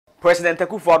President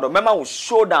Akufo Addo, member will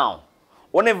show down.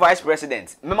 One vice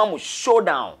president, member will show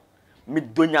down. Me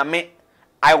donyame,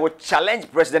 I will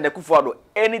challenge President Akufo Addo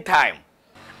anytime.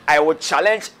 I will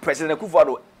challenge President Akufo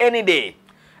Addo any day.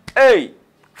 Hey,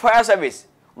 fire service,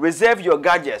 reserve your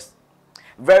gadgets.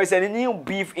 There is a new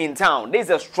beef in town. This is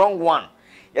a strong one.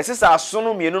 Yes, it's a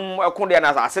sunu mienu akonde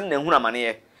na asen na huna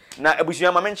mane. Na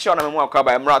ebusuya ma mention na memu akwa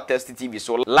ba Emra Testy TV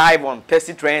so live on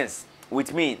Testy Trends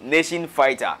with me, Nation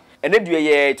Fighter. And then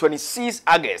the 26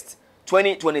 August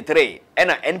 2023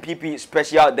 and NPP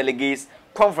Special Delegates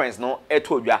Conference no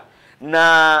etodwa.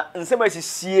 Na nsema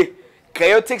sie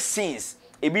chaotic scenes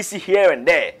ebisi here and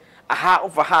there. Aha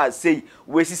over her say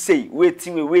we say wait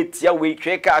ya we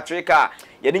treka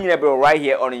you need to right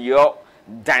here on your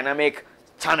dynamic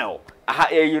channel. Aha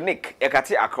unique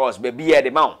ekati across baby the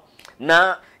mount.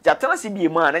 Na jatana si bi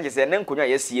ma na je se ne nkonya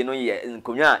yesie no ye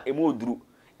nkonya emu oduru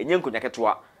enye nkonya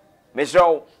ketwa.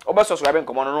 Mesro oba subscribe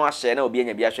nkomo no ahye na obi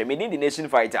anya bi ahye me the Nation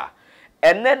Fighter.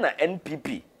 Enne na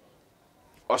NPP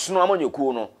osono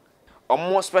amanyoku no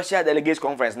omo special delegates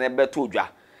conference na beto odwa.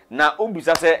 Na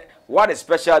obisa say what is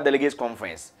special delegates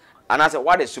conference? And I said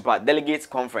what is super delegates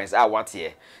conference? What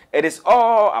here? It is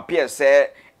all appears say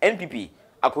NPP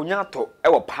akonya to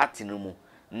ewo party no mu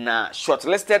na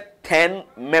shortlisted 10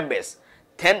 members,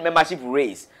 10 membership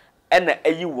race and na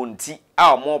eyi wonti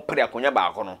a mo pre akonya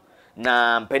ba ko no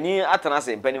na mpani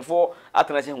atanase mpanifo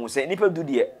atanase hu say nipa du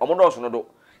de omodo so no do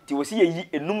ti wosi yi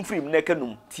enum free na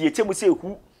kanum ti echemu say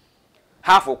hu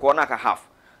half ko na ka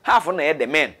half na ye the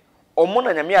men omo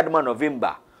na nyame adoma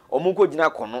November omo ko gina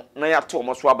kono na ya to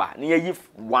omo so aba na yi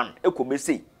 1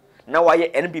 ekomesi na waye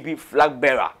NPP flag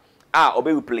bearer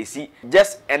obe replace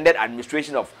just ended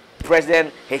administration of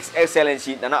President His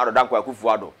Excellency Nana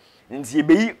Akufo Addo nti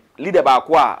ebeyi leader ba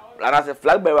ko na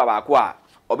flag bearer ba ko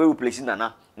obe replace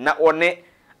Nana na one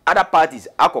other parties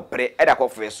akopre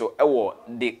edakofre so ewo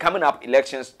the coming up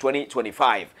elections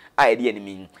 2025 I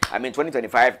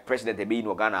 2025 president ebeyi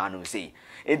no Ghana anu say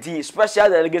nti special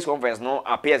delegates conference no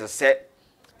appears as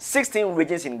 16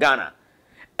 regions in Ghana.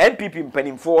 NPP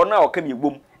mpanimfo na okami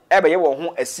gbom ebe ye wo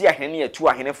ho asi ahene etu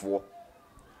ahenefo.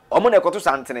 Omo na ekoto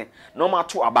santene na omo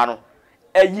ato aba no.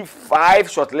 Ayi 5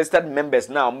 shortlisted members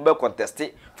na omo be contest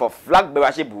for flag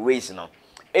bearership race no.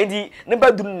 Endi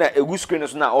number dun na egu screen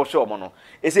so na all show omo no.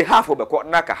 E say half obekọ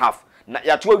na ka half na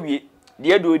ya to awie.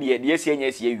 De do de esi anya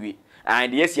esi awie.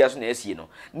 And de esi aso na esi no.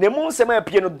 Na mu nsema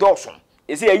apie no dawson.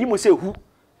 E say ayi mo say hu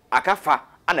akafa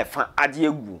anefa ade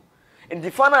agu.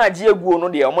 Ndi fa na ade agu no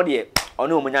de omo de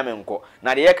ono omunyame nko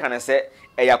na de ye kan se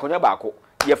eyakonya baako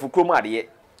ye fukrom ade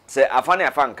se afa na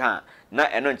afa nka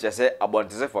na eno nche se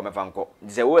abontese for mefa nko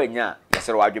se wo anya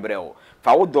yesere wadwebre wo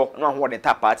fa wo do no ho de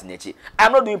ta party nechi.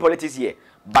 I'm not doing politics here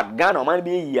but Ghana man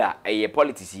be yi a eye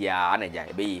politics ya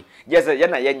anaja be yi yes ye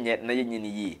na yenye na yenye ni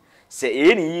yi se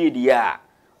e ni yi di a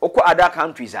okọ other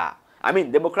countries I mean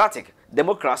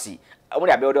democracy omo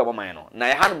de abel de oboman no na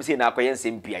ye hanum se na akoye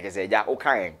nsempia kese ja o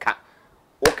kan enka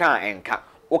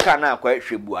oka na akwa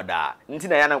hwebu ada nti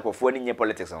na ya na nkofo ni nye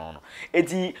politics no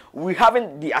eti we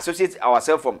haven't the associate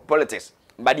ourselves from politics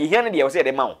but the here dey say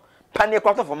the man pan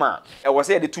kwatọ for ma e wo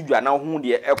say the tudwa na hu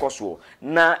de ekoso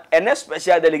na ene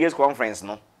special delegates conference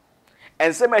no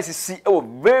and some see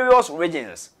various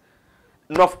regions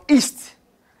northeast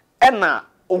ena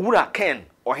owura Ken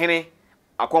ohene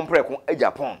akompre ko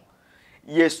Agyapong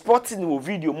ye sporting no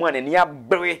video mu an ne ya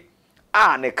bere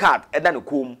ne card eda ne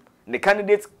kom the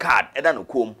candidate card eda no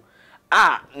kom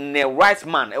ne right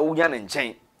man ewunya ne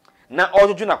nchen na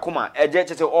ojoju na koma eje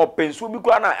chete o pensu bi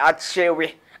kura na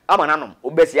achewe amananom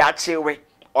obesi achewe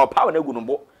o power na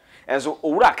gunumbo enso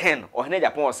owura Ken ohene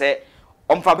Agyapong se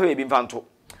omfa pa bebi mfanto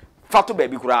fato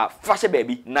bebi kura fashe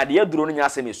bebi na de aduro no nya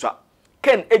asemesua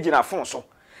Ken ejina fon so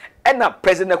na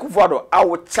President Akufo Addo I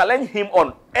will challenge him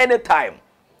on any time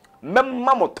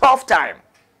memma mo tough time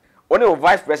one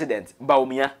vice president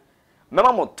Bawumiah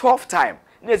memma mo tough time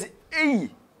nesi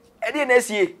ede na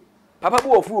esie papa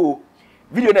bu ofu o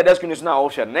video na desk news na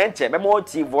option na nche memma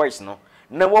ti voice no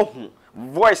na wo hu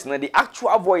voice na the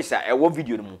actual voice e wo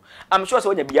video no mu I'm sure say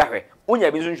onya bia hwe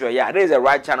onya bi nso ya there is a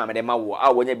right channel me dem ma wo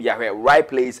onya bia hwe right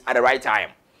place at the right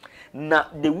time na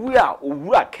the way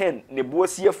owura Ken ne bo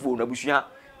siefo na busua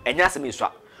enya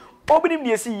semeswa obinim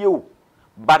de esi ye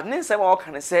but nen say ma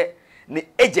kan say ne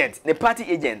agent ne party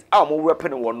agent mo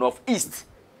weapon wo north east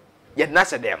yedna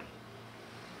sedem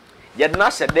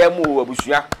o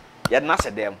abusua yedna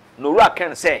sedem no owura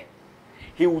Ken say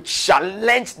he would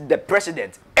challenge the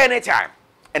president anytime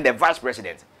and the vice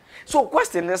president. So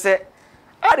question is say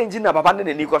aren't na papa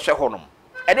ne ni ko hwe honom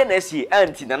e de na esi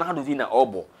anti na na do na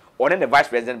obo or then the vice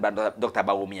president Dr.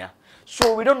 Bawumiah.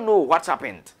 So we don't know what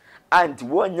happened. and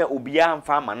wonya obiya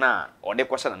mfa mana or de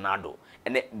kwasha na nado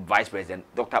and Vice President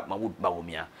Dr.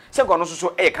 Bawumiah. Se ko no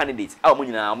so a candidate a mo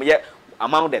nyina mo ye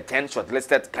among the 10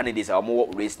 shortlisted candidates are more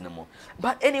race no more.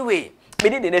 But anyway,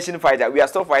 within the nation fighter, we are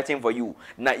still fighting for you.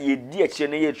 Now ye dear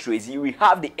Cheney Tracy, we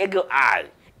have the eagle eye.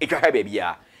 Baby,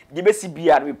 the best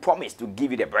CBR, we promise to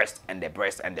give you the best and the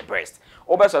best and the best.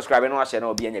 Over subscribe and watch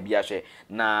channel, be in your share.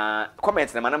 Na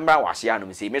comments na manamba wash ya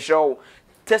no say make sure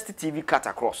test TV cut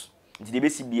across. The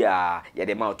BCBR, yeah,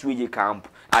 the Mount 2G camp,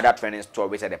 other training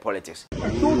stories and the politics.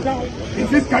 Showdown in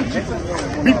this country.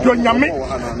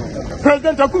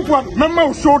 President Akufo Addo, member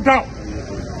will show down.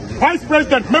 Vice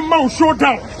President, member will show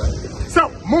down. So,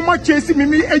 Mama chasing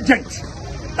me agent.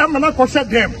 I'm not going to shut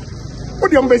them. What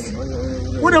do you embassy?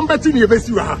 What do you embassy in your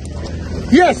embassy?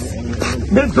 Yes,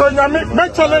 me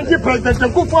challenge President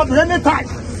Akufo Addo anytime.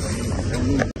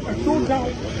 Showdown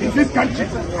in this country.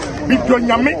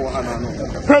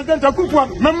 President Akufo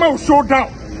Addo, member will show down.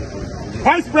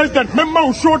 Vice President, member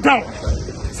will show down.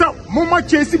 So, Mama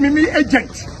chasing me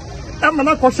agent. I'm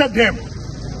not going to shut them.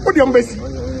 What do you embassy?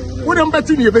 What do you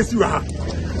embassy in your embassy?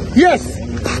 Yes,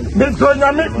 me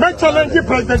challenge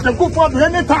President Akufo Addo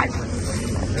anytime.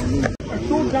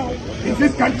 Showdown in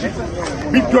this country.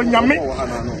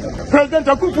 President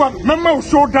Akufo Addo, member will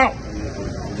show down.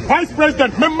 Vice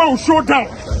President, member will show down.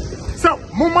 So,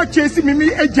 Mama chasing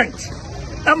me agent.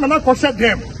 I'm not going to shut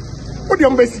them. What do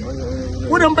you embassy?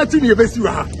 What do you embassy in your embassy?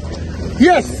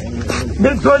 Yes, me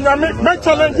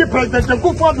challenge President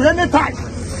Akufo Addo anytime.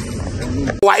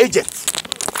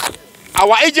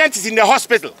 Our agent is in the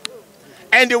hospital.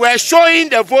 And they were showing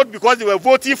the vote because they were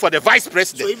voting for the vice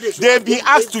president. So they've been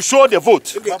asked to show the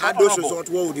vote. If they add those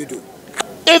results, what would you do?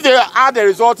 If they add the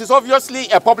result, it's obviously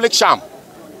a public sham.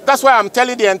 That's why I'm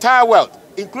telling the entire world,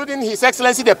 including His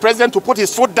Excellency the President, to put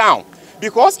his foot down.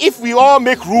 Because if we all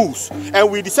make rules and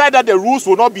we decide that the rules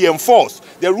will not be enforced,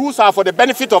 the rules are for the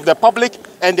benefit of the public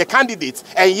and the candidates,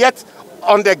 and yet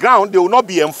on the ground they will not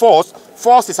be enforced,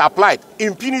 force is applied,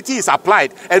 impunity is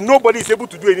applied, and nobody is able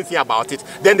to do anything about it,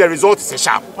 then the result is a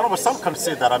sham. But some can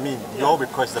say that, your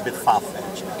request is a bit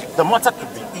far-fetched. The matter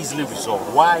could be easily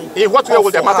resolved. Why? In what way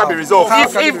will the matter be resolved?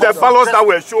 If the ballots that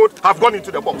were showed have gone into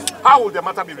the box, how will the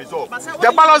matter be resolved?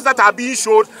 The ballots that are being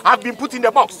showed have been put in the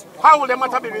box. How will the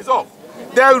matter be resolved?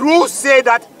 The rules say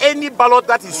that any ballot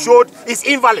that is showed is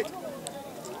invalid.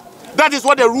 That is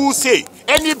what the rules say.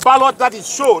 Any ballot that is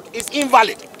showed is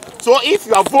invalid. So if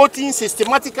you are voting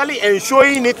systematically and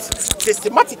showing it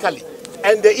systematically,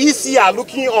 and the EC are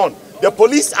looking on, the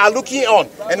police are looking on,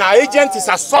 and our agent is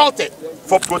assaulted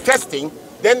for protesting,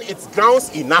 then it's grounds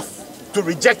enough to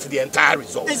reject the entire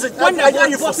result. When are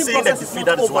you foreseeing the defeat?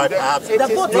 That is why perhaps it is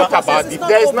not about it.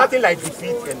 There is nothing like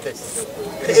defeat in this.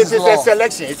 It is a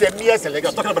selection. It's a mere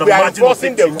selection. We are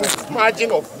enforcing the rules.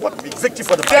 Margin of what? Victory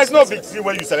for the. There's no victory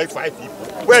when you select 5 people.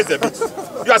 Where's the victory?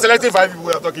 You are selecting 5 people.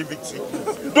 We are talking victory.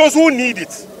 Those who need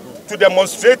it to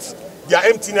demonstrate their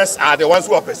emptiness are the ones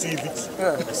who are pursuing victory.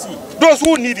 Those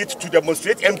who need it to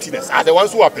demonstrate emptiness are the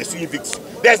ones who are pursuing victory.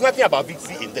 There's nothing about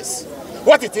victory in this.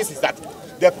 What it is that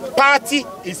the party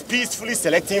is peacefully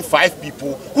selecting 5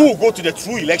 people who will go to the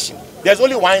true election. There's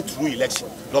only one true election,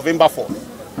 November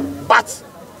 4th. But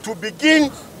to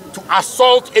begin to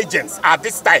assault agents at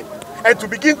this time and to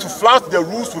begin to flout the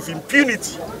rules with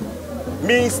impunity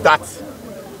means that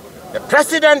the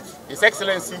President, His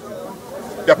Excellency,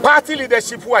 the party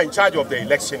leadership who are in charge of the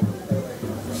election,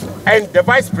 and the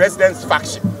Vice President's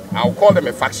faction, I'll call them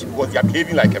a faction because they are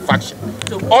behaving like a faction,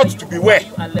 so ought to beware.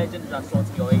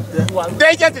 The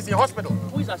agent is in hospital.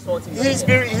 Who is assaulting you?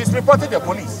 He's reported the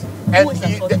police. And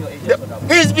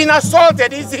he's been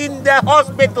assaulted. He's in the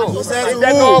hospital in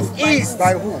the northeast.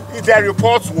 By who? The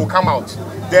reports will come out.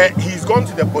 He's gone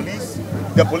to the police.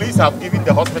 The police have given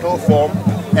the hospital form,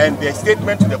 and the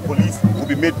statement to the police will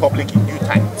be made public in due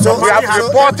time. So we have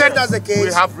reported. If that's the case,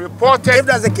 we have reported. If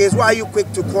that's the case, why are you quick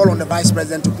to call on the Vice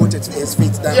President to put his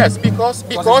feet down? Yes, because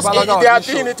they are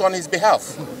doing it on his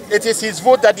behalf. It is his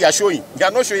vote that they are showing. They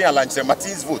are not showing Alanche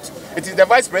Martin's vote. It is the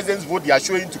Vice President's vote they are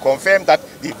showing to confirm that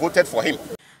they voted for him.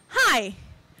 Hi,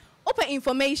 open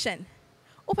information,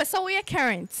 open somewhere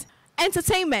current,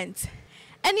 entertainment,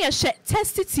 and your share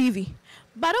Testy TV.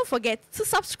 But don't forget to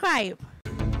subscribe.